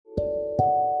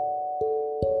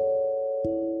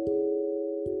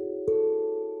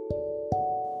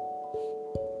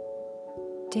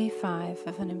Day 5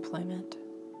 of unemployment.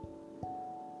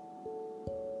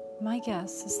 My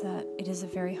guess is that it is a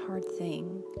very hard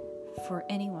thing for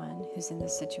anyone who's in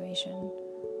this situation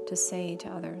to say to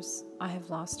others, I have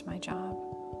lost my job.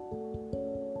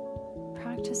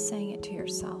 Practice saying it to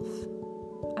yourself.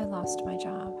 I lost my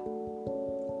job.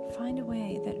 Find a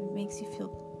way that makes you feel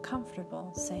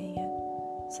comfortable saying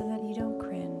it so that you don't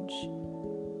cringe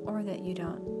or that you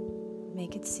don't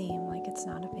make it seem like it's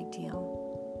not a big deal,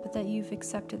 but that you've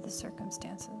accepted the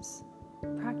circumstances.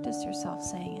 Practice yourself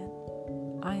saying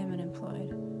it. I am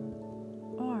unemployed.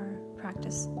 Or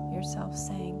practice yourself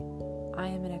saying, I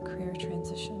am in a career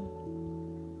transition.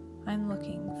 I'm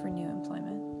looking for new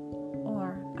employment.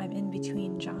 Or I'm in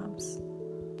between jobs.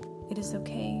 It is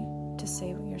okay to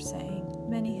say what you're saying.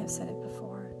 Many have said it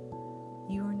before.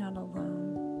 You are not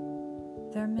alone.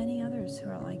 There are many others who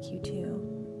are like you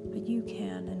too, but you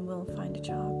can and will find a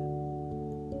job.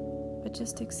 But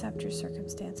just accept your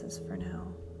circumstances for now.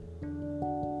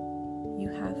 You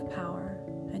have power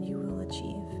and you will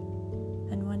achieve,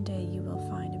 and one day you will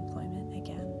find employment.